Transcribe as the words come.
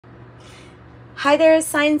Hi there,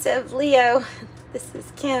 signs of Leo. This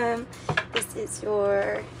is Kim. This is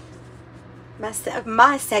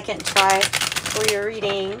my second try for your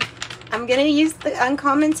reading. I'm going to use the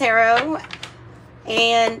Uncommon Tarot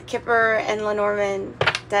and Kipper and Lenormand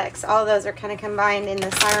decks. All those are kind of combined in the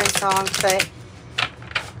Siren Song, but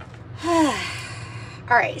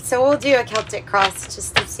alright, so we'll do a Celtic cross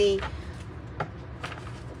just to see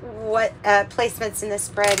what placements in the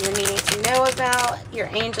spread you're needing to know about. Your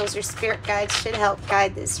angels, your spirit guides should help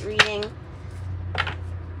guide this reading.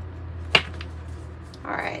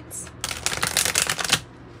 All right.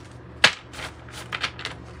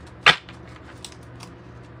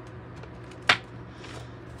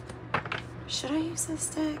 Should I use this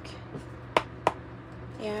deck?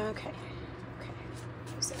 Yeah, okay. Okay,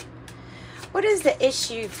 use it. What is the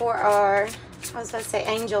issue for our, I was about to say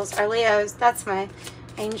angels, our Leos? That's my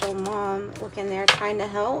angel mom looking there trying to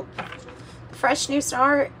help. Fresh new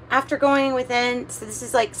start after going within. So this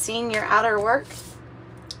is like seeing your outer work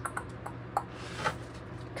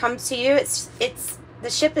come to you. It's the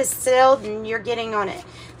ship is sailed and you're getting on it.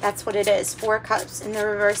 That's what it is. 4 Cups in the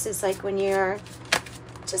reverse is like when you're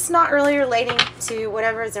just not really relating to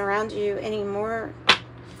whatever is around you anymore,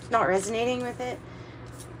 not resonating with it.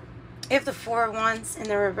 You have the 4 of Wands in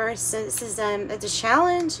the reverse. So this is the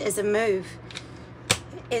challenge is a move.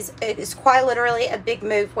 It is quite literally a big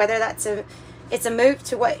move, whether that's it's a move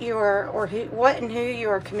to what you are or what and who you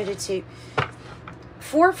are committed to.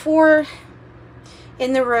 4-4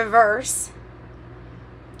 in the reverse.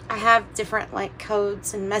 I have different like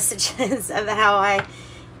codes and messages of how I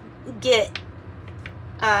get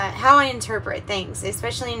how I interpret things,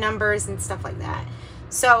 especially numbers and stuff like that.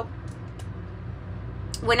 So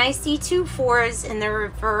when I see 2 4s in the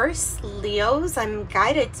reverse, Leos, I'm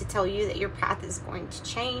guided to tell you that your path is going to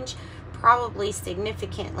change, probably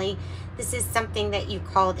significantly. This is something that you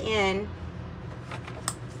called in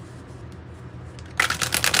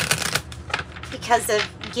because of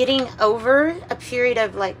getting over a period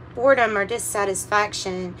of like boredom or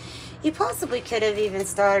dissatisfaction. You possibly could have even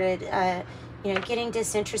started, you know, getting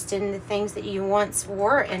disinterested in the things that you once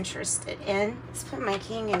were interested in. Let's put my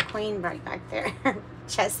king and queen right back there.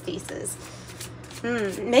 Chess pieces.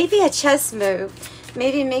 Maybe a chess move.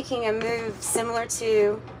 Maybe making a move similar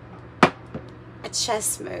to a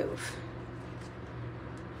chess move.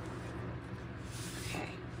 Okay.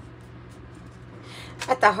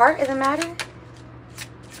 At the heart of the matter,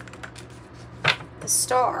 the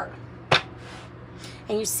star.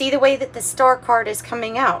 And you see the way that the star card is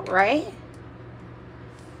coming out, right?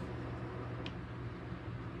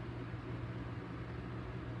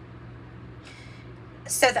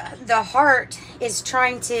 So the heart is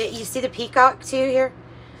trying to, you see the peacock too here?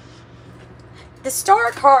 The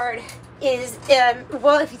star card is,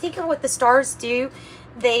 well, if you think of what the stars do,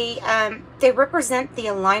 they represent the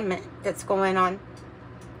alignment that's going on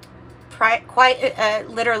quite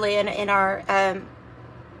literally in our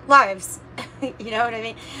lives. You know what I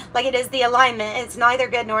mean? Like it is the alignment. It's neither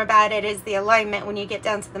good nor bad. It is the alignment when you get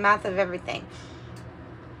down to the math of everything.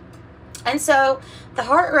 And so the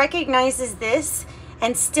heart recognizes this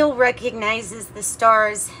and still recognizes the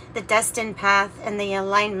stars, the destined path, and the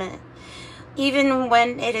alignment. Even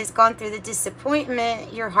when it has gone through the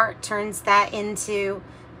disappointment, your heart turns that into,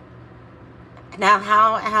 now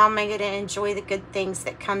how am I going to enjoy the good things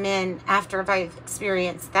that come in after I've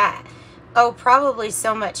experienced that? Oh, probably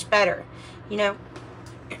so much better, you know?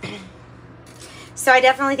 So I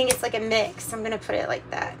definitely think it's like a mix. I'm going to put it like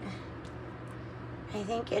that. I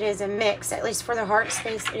think it is a mix, at least for the heart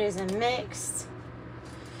space, it is a mix.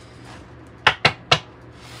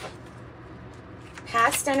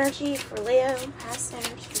 Past energy for Leo. Past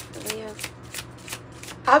energy for Leo.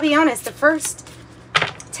 I'll be honest, the first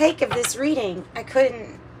take of this reading, I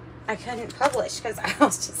couldn't publish because I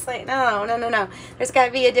was just like, no. There's got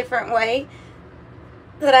to be a different way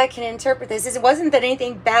that I can interpret this. It wasn't that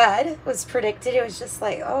anything bad was predicted. It was just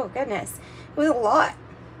like, oh, goodness. It was a lot.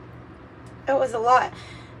 It was a lot.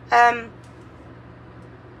 I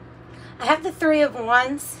have the 3 of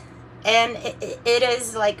Wands, and it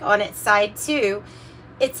is like on its side too.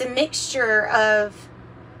 It's a mixture of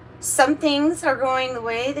some things are going the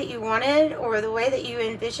way that you wanted or the way that you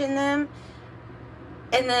envisioned them.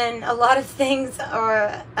 And then a lot of things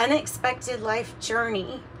are unexpected life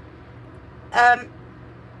journey.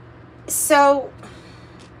 So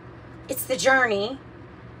it's the journey.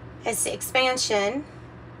 It's the expansion.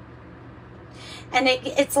 And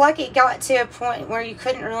it's like it got to a point where you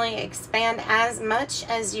couldn't really expand as much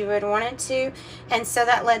as you had wanted to. And so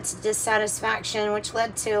that led to dissatisfaction, which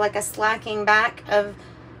led to like a slacking back of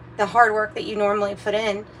the hard work that you normally put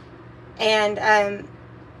in. And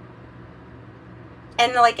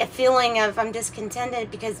and like a feeling of I'm discontented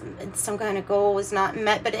because some kind of goal was not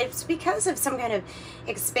met, but it's because of some kind of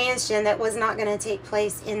expansion that was not going to take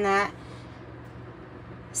place in that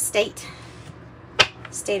state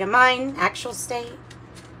of mind, actual state.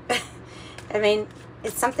 I mean,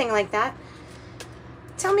 it's something like that.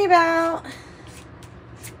 Tell me about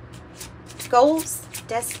goals,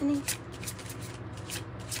 destiny.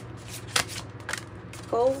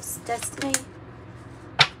 Goals, destiny.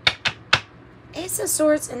 Ace of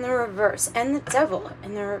Swords in the reverse, and the Devil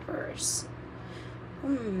in the reverse.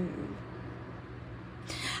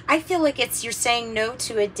 I feel like you're saying no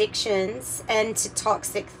to addictions and to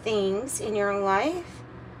toxic things in your life.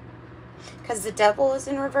 Because the Devil is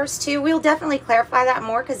in reverse too. We'll definitely clarify that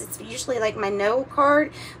more because it's usually like my no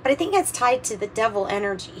card. But I think it's tied to the Devil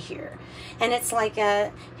energy here. And it's like,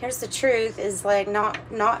 here's the truth, is like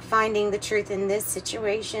not finding the truth in this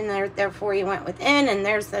situation. Therefore you went within, and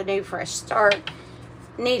there's the new fresh start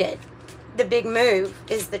needed. The big move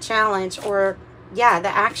is the challenge, or yeah, the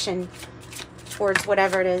action towards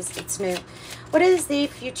whatever it is that's new. What is the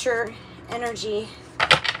future energy?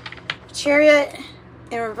 Chariot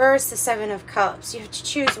in reverse, the Seven of Cups. You have to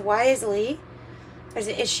choose wisely. There's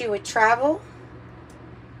an issue with travel.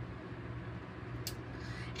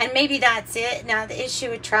 And maybe that's it. Now, the issue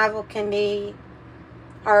with travel can be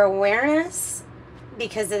our awareness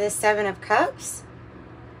because of the Seven of Cups.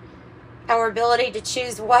 Our ability to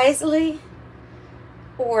choose wisely,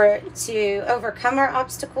 or to overcome our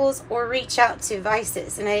obstacles, or reach out to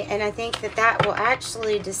vices. And I think that will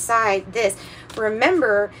actually decide this.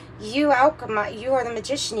 Remember, you are the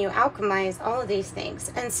magician. You alchemize all of these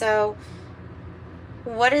things. And so,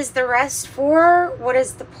 what is the rest for? What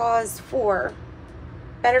is the pause for?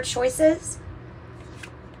 Better choices?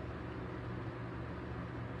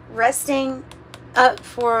 Resting up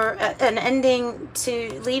for an ending,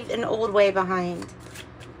 to leave an old way behind.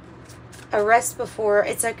 A rest before,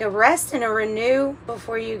 it's like a rest and a renew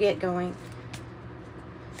before you get going.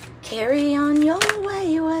 Carry on your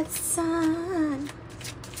wayward son.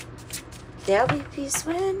 There'll be peace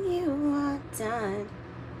when you are done.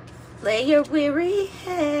 Lay your weary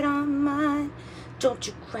head on mine. Don't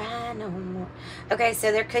you cry no more. Okay,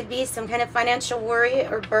 so there could be some kind of financial worry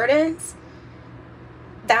or burdens.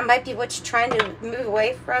 That might be what you're trying to move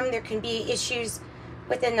away from. There can be issues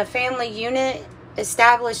within the family unit,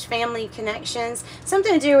 established family connections,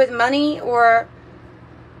 something to do with money, or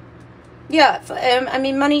yeah, I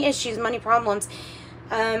mean money issues, money problems.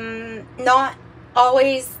 Not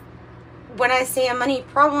always, when I say a money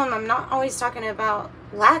problem, I'm not always talking about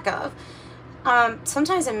lack of.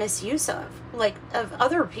 Sometimes a misuse of, like, of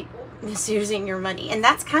other people misusing your money. And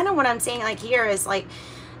that's kind of what I'm saying, like, here is like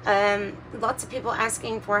lots of people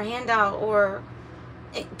asking for a handout, or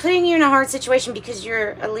putting you in a hard situation because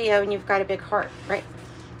you're a Leo and you've got a big heart, right?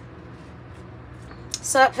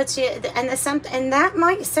 So that puts you, and that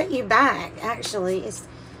might set you back, actually, is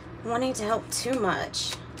wanting to help too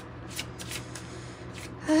much.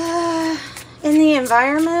 In the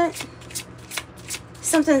environment,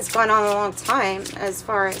 something's gone on a long time as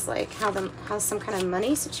far as like how some kind of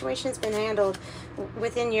money situation's been handled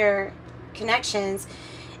within your connections.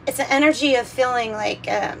 It's an energy of feeling like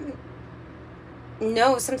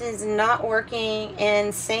no, something's not working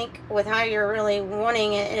in sync with how you're really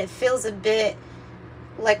wanting it, and it feels a bit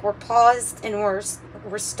like we're paused and we're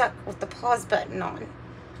stuck with the pause button on.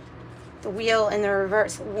 The wheel in the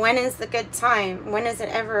reverse. When is the good time? When is it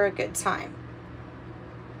ever a good time?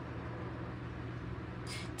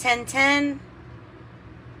 10-10.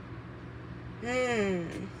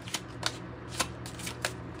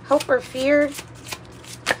 Hope or fear?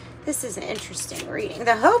 This is an interesting reading.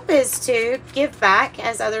 The hope is to give back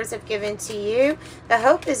as others have given to you. The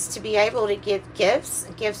hope is to be able to give gifts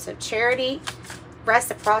of charity,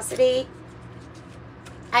 reciprocity.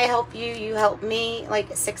 I help you, you help me,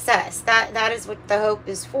 like success. That is what the hope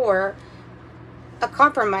is for. A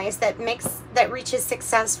compromise that reaches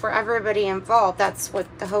success for everybody involved. That's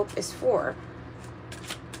what the hope is for.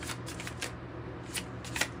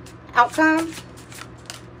 Outcome.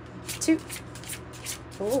 2.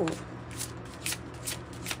 Ooh.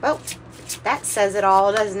 Well, that says it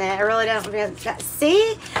all, doesn't it? I really don't.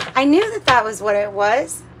 See? I knew that was what it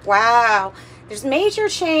was. Wow. There's major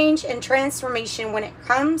change and transformation when it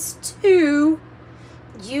comes to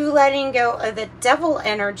you letting go of the devil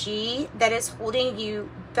energy that is holding you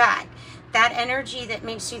back. That energy that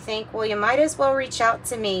makes you think, well, you might as well reach out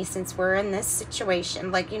to me since we're in this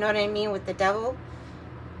situation. Like, you know what I mean with the devil?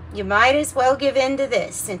 You might as well give in to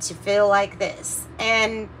this since you feel like this.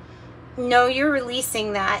 And no, you're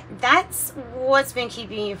releasing that. That's what's been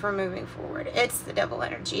keeping you from moving forward. It's the devil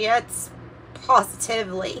energy. It's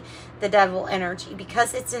positively the devil energy.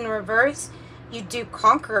 Because it's in reverse, you do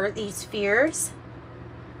conquer these fears.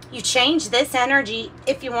 You change this energy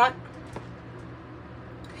if you want.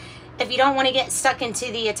 If you don't want to get stuck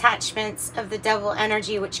into the attachments of the devil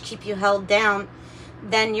energy, which keep you held down,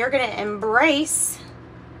 then you're going to embrace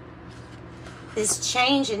this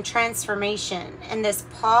change and transformation. And this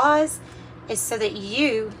pause is so that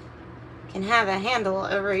you can have a handle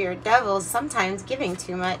over your devils. Sometimes giving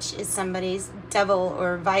too much is somebody's devil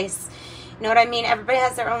or vice. You know what I mean? Everybody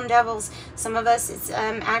has their own devils. Some of us, it's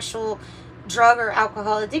actual drug or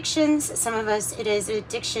alcohol addictions. Some of us, it is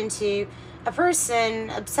addiction to a person,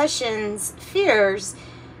 obsessions, fears,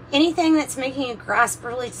 anything that's making you grasp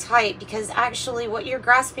really tight, because actually what you're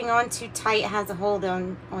grasping on too tight has a hold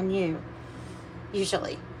on you,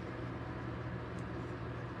 usually.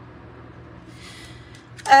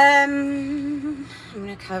 I'm going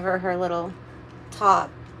to cover her little top.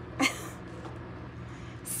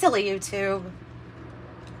 Silly YouTube.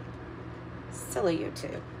 Silly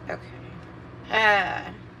YouTube. Okay.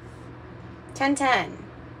 10-10.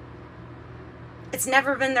 It's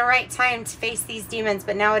never been the right time to face these demons,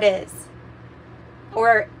 but now it is.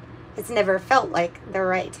 Or it's never felt like the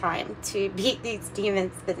right time to beat these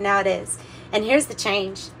demons, but now it is. And here's the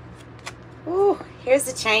change. Ooh, here's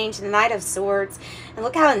the change. The Knight of Swords. And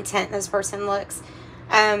look how intent this person looks.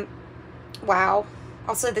 Wow.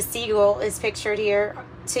 Also, the seagull is pictured here,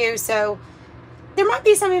 too. So, there might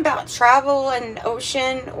be something about travel and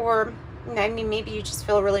ocean, or, I mean, maybe you just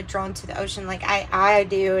feel really drawn to the ocean like I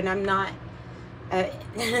do, and I'm not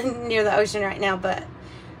near the ocean right now, but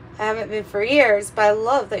I haven't been for years, but I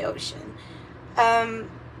love the ocean.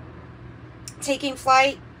 Taking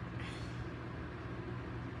flight,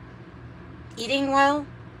 eating well,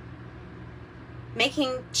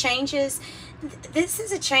 making changes. This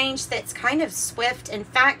is a change that's kind of swift. In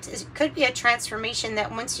fact, it could be a transformation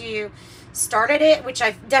that once you started it, which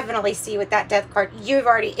I definitely see with that death card,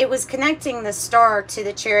 it was connecting the star to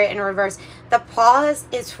the Chariot in reverse. The pause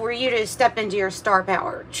is for you to step into your star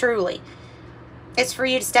power, truly. It's for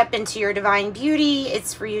you to step into your divine beauty.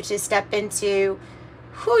 It's for you to step into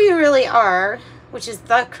who you really are, which is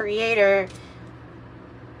the creator,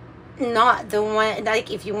 not the one. Like,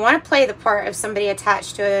 if you want to play the part of somebody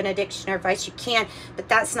attached to an addiction or vice, you can, but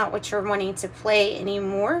that's not what you're wanting to play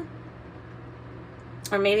anymore.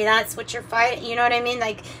 Or maybe that's what you're fighting. You know what I mean?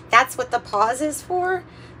 Like, that's what the pause is for.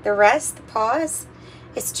 The rest, the pause,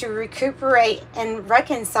 is to recuperate and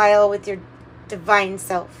reconcile with your divine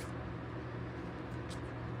self.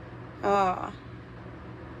 Oh.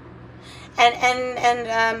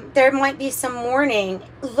 And there might be some mourning.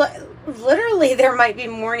 Literally, there might be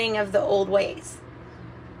mourning of the old ways,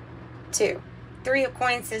 too. 3 of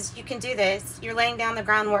Coins says you can do this. You're laying down the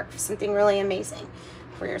groundwork for something really amazing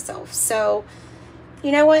for yourself. So,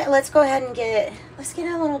 you know what? Let's go ahead and let's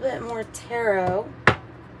get a little bit more tarot.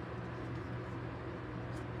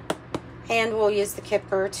 And we'll use the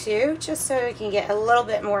Kipper too, just so we can get a little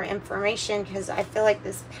bit more information, because I feel like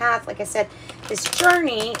this path, like I said, this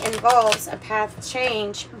journey involves a path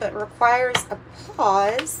change, but requires a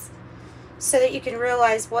pause so that you can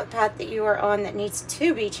realize what path that you are on that needs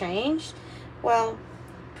to be changed. Well,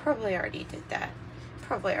 probably already did that.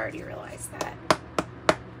 Probably already realized that.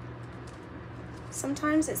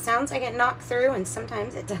 Sometimes it sounds like it knocked through, and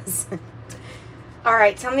sometimes it doesn't. All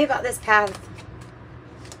right, tell me about this path.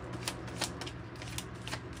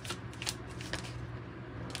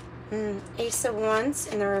 Ace of Wands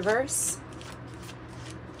in the reverse.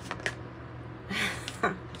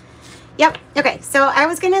 Yep. Okay, so I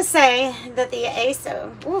was going to say that the Ace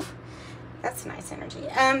of... Oof, that's nice energy.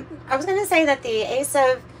 I was going to say that the Ace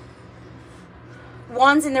of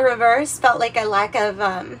Wands in the reverse felt like a lack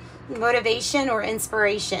of motivation or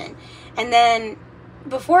inspiration. And then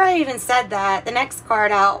before I even said that, the next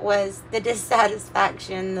card out was the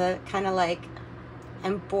dissatisfaction, the kind of like,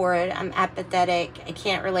 I'm bored, I'm apathetic, I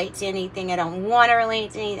can't relate to anything, I don't want to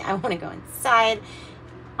relate to anything, I want to go inside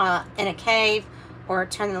in a cave, or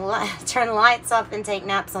turn the lights off and take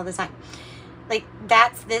naps all the time. Like,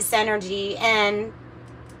 that's this energy. And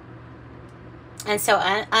so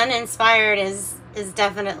uninspired is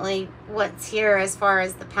definitely what's here, as far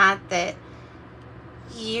as the path that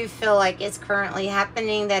you feel like is currently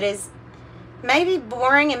happening, that is maybe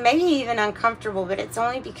boring and maybe even uncomfortable, but it's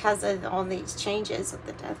only because of all these changes with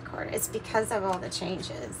the Death card. It's because of all the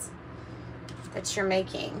changes that you're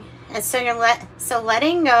making. And so you're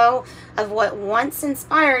letting go of what once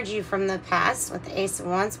inspired you from the past with the Ace of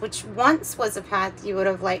Wands, which once was a path you would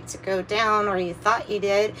have liked to go down, or you thought you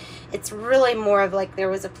did. It's really more of like there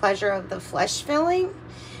was a pleasure of the flesh feeling,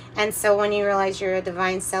 And so when you realize you're a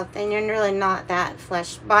divine self, then you're really not that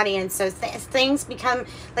flesh body. And so things become,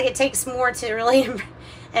 like, it takes more to really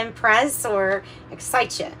impress or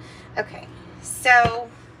excite you. Okay, so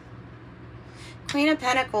Queen of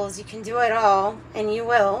Pentacles, you can do it all, and you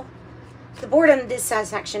will. The boredom and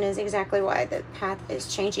dissatisfaction is exactly why the path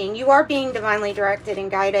is changing. You are being divinely directed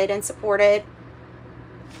and guided and supported.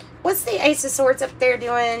 What's the Ace of Swords up there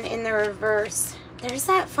doing in the reverse? There's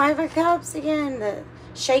that Five of Cups again. The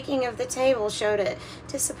shaking of the table showed it.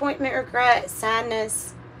 Disappointment, regret,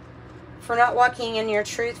 sadness for not walking in your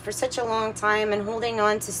truth for such a long time and holding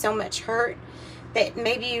on to so much hurt that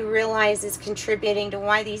maybe you realize is contributing to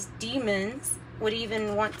why these demons would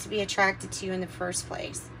even want to be attracted to you in the first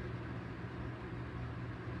place.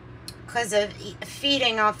 Because of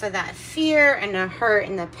feeding off of that fear and the hurt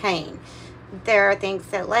and the pain. There are things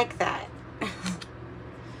that like that.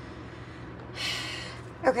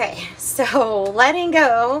 Okay, so letting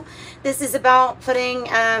go. This is about putting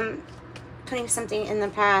something in the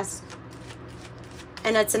past.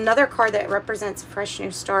 And it's another card that represents a fresh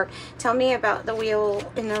new start. Tell me about the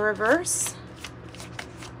wheel in the reverse.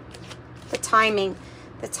 The timing.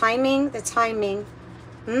 The timing. The timing.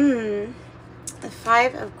 The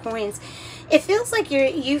Five of Coins. It feels like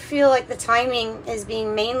you feel like the timing is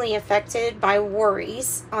being mainly affected by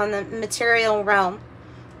worries on the material realm,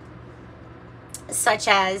 such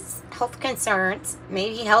as health concerns,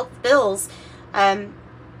 maybe health bills,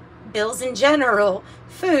 bills in general,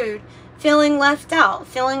 food, feeling left out,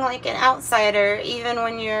 feeling like an outsider, even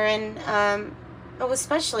when you're in,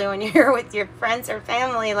 especially when you're with your friends or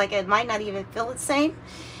family, like it might not even feel the same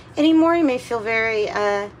anymore. You may feel very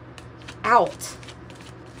out.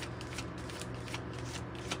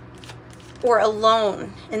 Or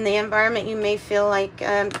alone in the environment. You may feel like,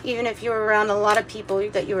 even if you're around a lot of people,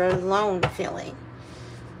 that you're alone feeling.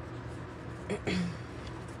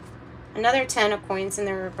 Another 10 of Coins in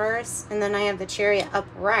the reverse. And then I have the Chariot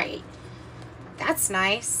upright. That's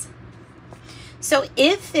nice. So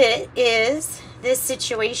if it is this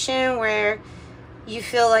situation where you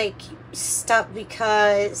feel like stuck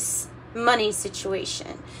because money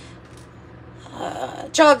situation,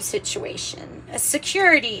 job situation, a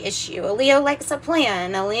security issue, a Leo likes a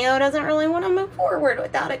plan, a Leo doesn't really want to move forward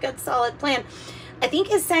without a good solid plan, I think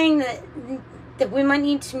it's saying that we might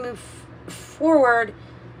need to move forward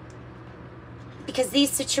because these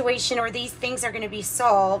situations or these things are going to be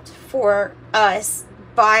solved for us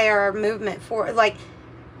by our movement forward. Like,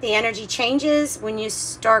 the energy changes when you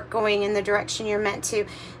start going in the direction you're meant to.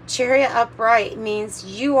 Chariot upright means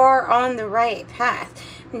you are on the right path.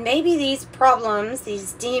 Maybe these problems,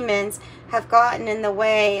 these demons, have gotten in the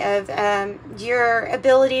way of your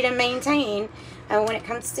ability to maintain when it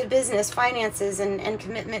comes to business, finances, and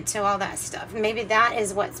commitment to all that stuff. Maybe that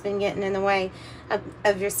is what's been getting in the way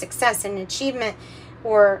of your success and achievement,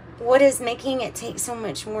 or what is making it take so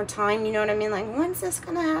much more time. You know what I mean? Like, when's this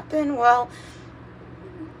going to happen? Well,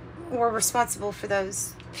 we're responsible for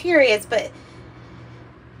those periods, but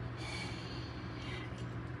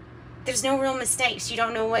there's no real mistakes. You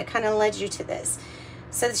don't know what kind of led you to this.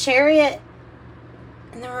 So the Chariot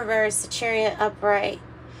in the reverse, the Chariot upright.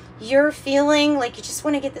 You're feeling like you just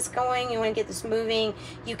want to get this going. You want to get this moving.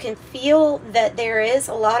 You can feel that there is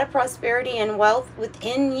a lot of prosperity and wealth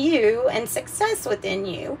within you and success within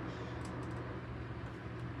you.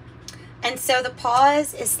 And so the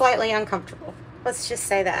pause is slightly uncomfortable. Let's just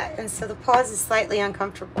say that. And so the pause is slightly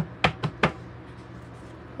uncomfortable.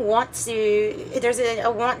 There's a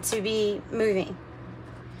want to be moving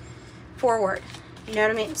forward. You know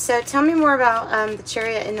what I mean? So tell me more about the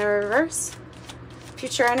Chariot in the reverse.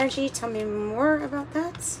 Future energy, tell me more about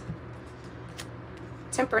that.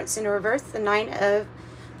 Temperance in reverse, the Nine of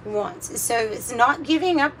Wands. So it's not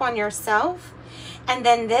giving up on yourself. And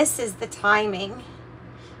then this is the timing.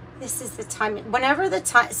 This is the timing. Whenever the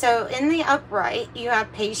time, so in the upright, you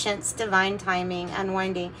have patience, divine timing,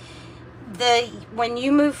 unwinding. When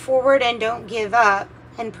you move forward and don't give up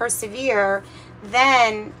and persevere,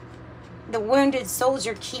 then the wounded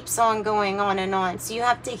soldier keeps on going on and on. So you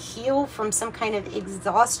have to heal from some kind of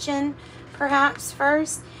exhaustion, perhaps,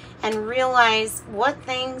 first, and realize what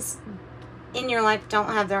things in your life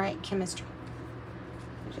don't have the right chemistry.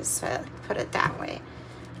 Just put it that way.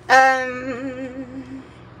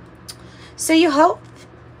 So you hope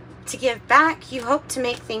to give back. You hope to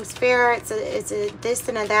make things fair. It's a this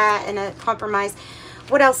and a that and a compromise.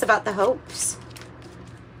 What else about the hopes?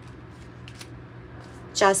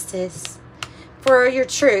 Justice. For your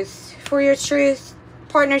truth. For your truth.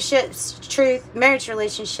 Partnerships, truth, marriage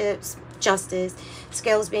relationships, justice,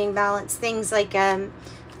 scales being balanced. Things like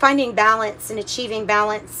finding balance and achieving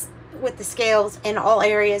balance with the scales in all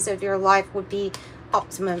areas of your life would be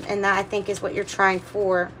optimum. And that, I think, is what you're trying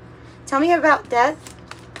for. Tell me about death.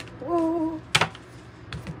 Whoa.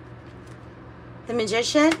 The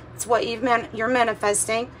Magician. It's what you're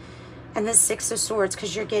manifesting. And the Six of Swords,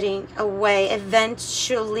 because you're getting away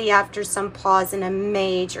eventually after some pause in a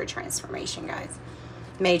major transformation, guys.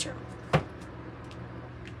 Major.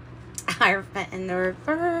 Hierophant in the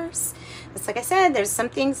reverse. It's like I said, there's some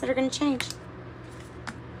things that are going to change.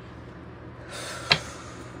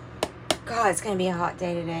 God, it's going to be a hot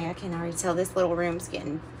day today. I can already tell this little room's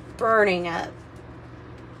getting burning up.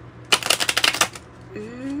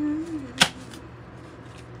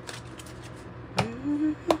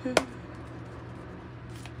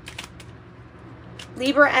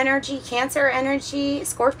 Libra energy, Cancer energy,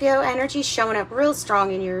 Scorpio energy showing up real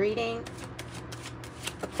strong in your reading.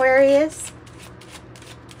 Aquarius.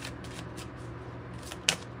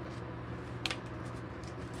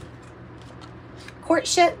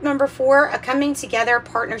 Courtship, number 4, a coming together,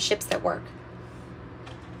 partnerships that work.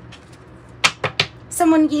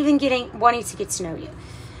 Someone even wanting to get to know you.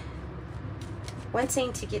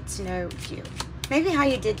 Wanting to get to know you. Maybe how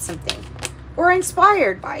you did something. Or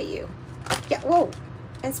inspired by you. Yeah, whoa.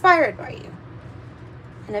 Inspired by you.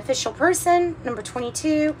 An official person, number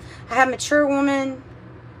 22. I have mature woman.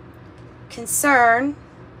 Concern,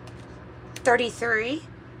 33.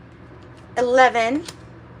 11.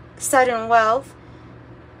 Sudden wealth.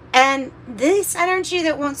 And this energy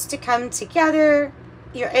that wants to come together,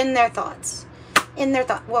 you're in their thoughts. In their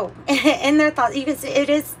thought. Whoa. In their thoughts. You can see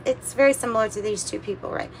it's very similar to these two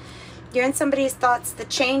people, right? You're in somebody's thoughts. The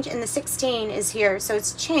change in the 16 is here. So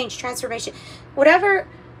it's change, transformation. Whatever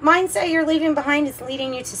mindset you're leaving behind is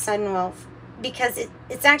leading you to sudden wealth. Because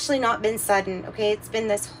it's actually not been sudden, okay? It's been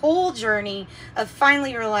this whole journey of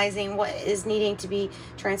finally realizing what is needing to be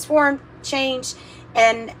transformed, changed.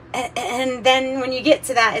 And then when you get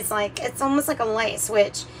to that, it's almost like a light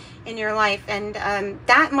switch in your life. And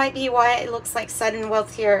that might be why it looks like sudden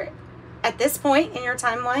wealth here at this point in your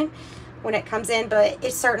timeline when it comes in, but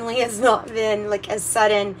it certainly has not been like a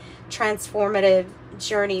sudden transformative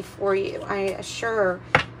journey for you. I assure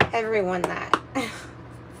everyone that.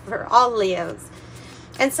 For all Leos.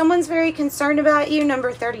 And someone's very concerned about you,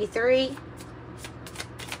 number 33.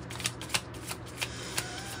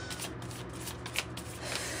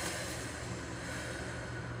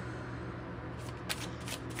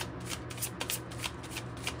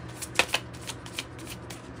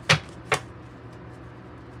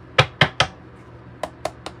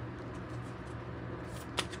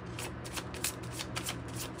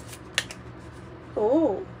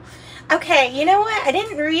 Oh, okay. You know what? I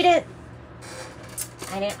didn't read it.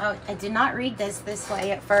 I did not read this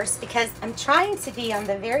way at first because I'm trying to be on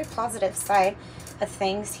the very positive side of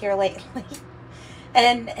things here lately.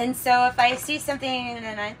 And so if I see something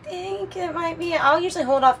and I think it might be, I'll usually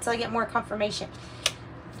hold off till I get more confirmation.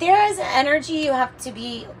 There is an energy you have to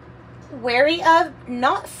be wary of,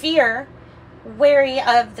 not fear, wary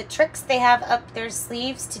of the tricks they have up their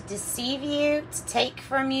sleeves to deceive you, to take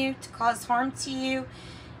from you, to cause harm to you.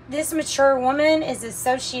 This mature woman is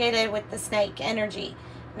associated with the snake energy.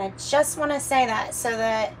 And I just want to say that so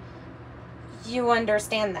that you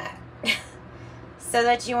understand that. So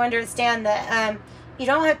that you understand that you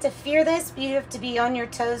don't have to fear this, but you have to be on your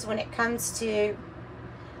toes when it comes to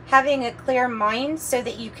having a clear mind so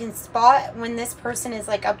that you can spot when this person is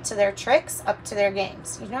like up to their tricks, up to their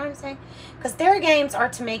games. You know what I'm saying? Because their games are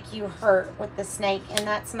to make you hurt with the snake, and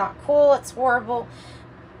that's not cool. It's horrible.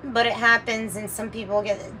 But it happens, and some people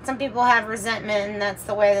have resentment, and that's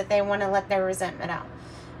the way that they want to let their resentment out.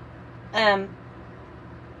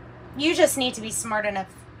 You just need to be smart enough,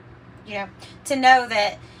 you know, to know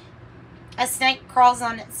that a snake crawls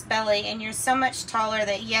on its belly, and you're so much taller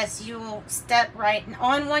that yes, you will step right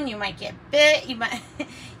on one. You might get bit.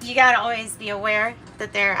 You gotta always be aware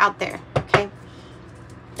that they're out there, okay?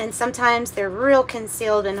 And sometimes they're real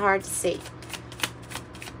concealed and hard to see.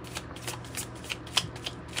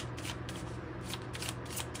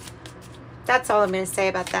 That's all I'm going to say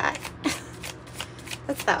about that.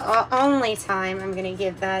 That's the only time I'm going to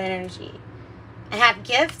give that energy. I have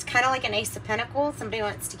gifts, kind of like an Ace of Pentacles. Somebody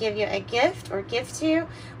wants to give you a gift or gift to you.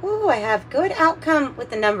 Ooh, I have good outcome with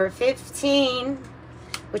the number 15,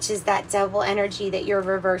 which is that devil energy that you're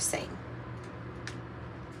reversing.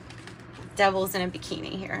 Devil's in a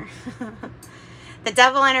bikini here. The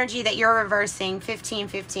devil energy that you're reversing,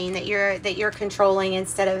 1515, that you're controlling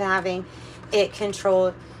instead of having it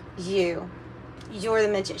control you. You're the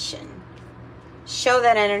magician. Show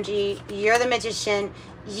that energy. You're the magician.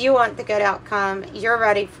 You want the good outcome. You're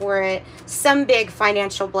ready for it. Some big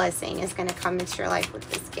financial blessing is going to come into your life with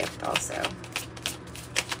this gift also.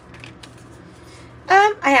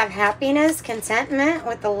 I have happiness, contentment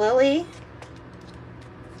with the lily.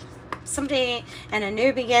 Somebody and a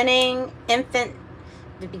new beginning, infant,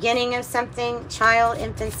 the beginning of something, child,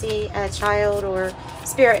 infancy, a child or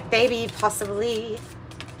spirit baby possibly.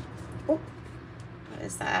 Oh, what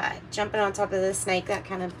is that? Jumping on top of the snake, that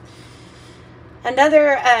kind of.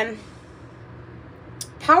 Another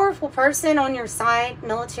powerful person on your side,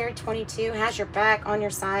 military 22, has your back, on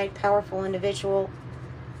your side, powerful individual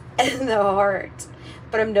in the heart.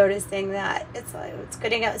 But I'm noticing that it's like it's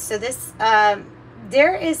getting out. So this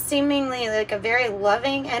there is seemingly like a very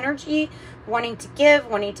loving energy, wanting to give,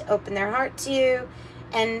 wanting to open their heart to you.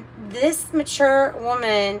 And this mature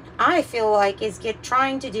woman, I feel like, is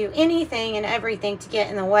trying to do anything and everything to get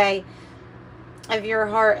in the way of your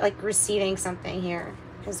heart, like receiving something here,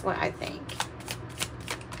 is what I think.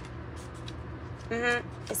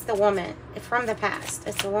 It's the woman from the past.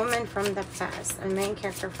 It's the woman from the past. A main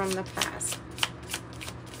character from the past.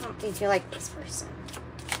 I don't think you like this person.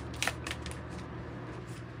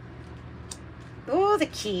 Oh, the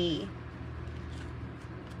key.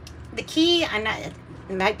 The key, it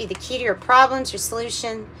might be the key to your problems, your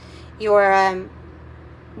solution, your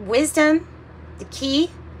wisdom, the key.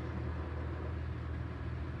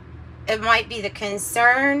 It might be the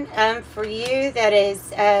concern for you that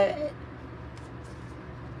is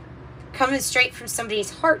coming straight from somebody's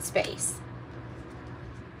heart space.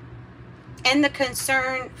 And the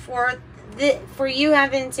concern for you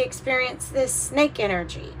having to experience this snake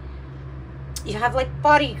energy. You have like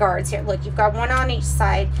bodyguards here. Look, you've got one on each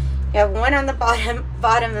side. You have one on the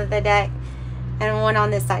bottom of the deck and one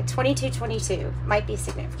on this side. 22 might be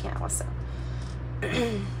significant also.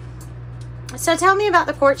 So tell me about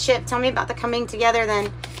the courtship. Tell me about the coming together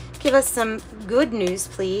then. Give us some good news,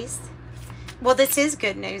 please. Well, this is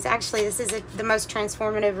good news. Actually, this is the most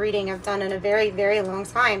transformative reading I've done in a very, very long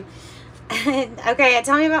time. Okay,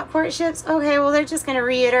 tell me about courtships. Okay, well, they're just going to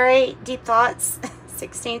reiterate deep thoughts,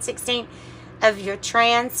 1616, of your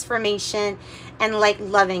transformation and like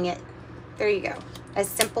loving it. There you go. As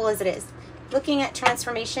simple as it is. Looking at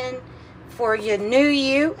transformation for your new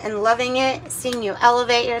you and loving it, seeing you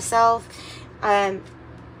elevate yourself,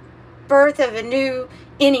 birth of a new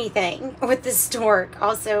anything with the stork,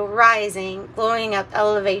 also rising, glowing up,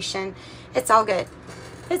 elevation. It's all good.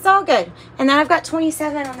 It's all good. And then I've got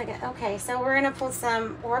 27 on the go. Okay, so we're going to pull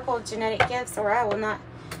some Oracle genetic gifts, or I will not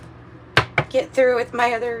get through with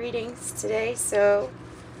my other readings today. So,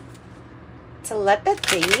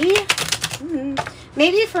 telepathy.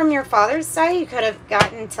 Maybe from your father's side, you could have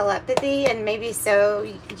gotten telepathy, and maybe so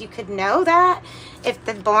you could know that. If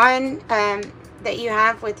the bond that you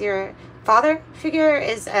have with your father figure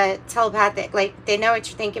is telepathic, like they know what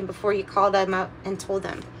you're thinking before you called them up and told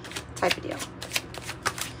them, type of deal.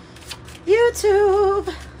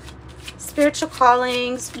 YouTube, spiritual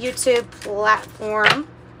callings, YouTube platform,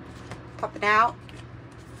 popping out.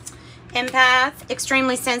 Empath,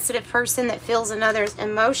 extremely sensitive person that feels another's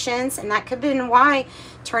emotions, and that could have been why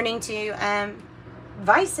turning to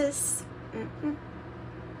vices.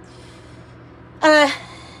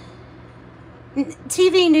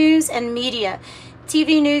 TV news and media.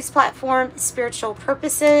 TV news platform, spiritual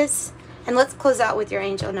purposes. And let's close out with your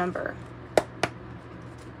angel number.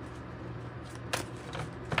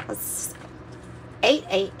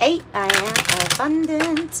 888, I am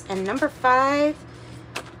abundant. And number 5.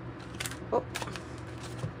 Oh.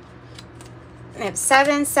 I have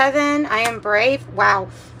 77, I am brave. Wow.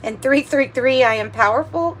 And 333, I am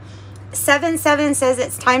powerful. 77 says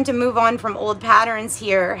it's time to move on from old patterns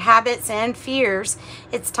here, habits and fears.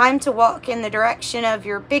 It's time to walk in the direction of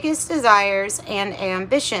your biggest desires and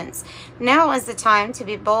ambitions. Now is the time to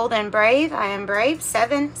be bold and brave. I am brave.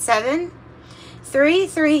 77.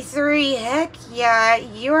 333, heck yeah,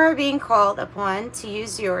 you are being called upon to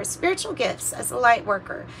use your spiritual gifts as a light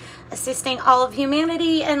worker, assisting all of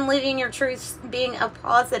humanity and living your truths, being a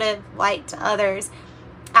positive light to others.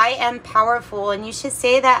 I am powerful, and you should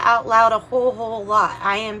say that out loud a whole lot.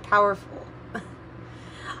 I am powerful.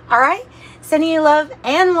 All right, sending you love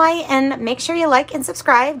and light, and make sure you like and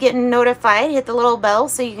subscribe, get notified, hit the little bell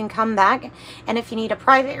so you can come back. And if you need a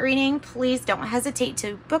private reading, please don't hesitate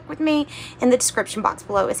to book with me. In the description box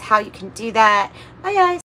below is how you can do that. Bye guys.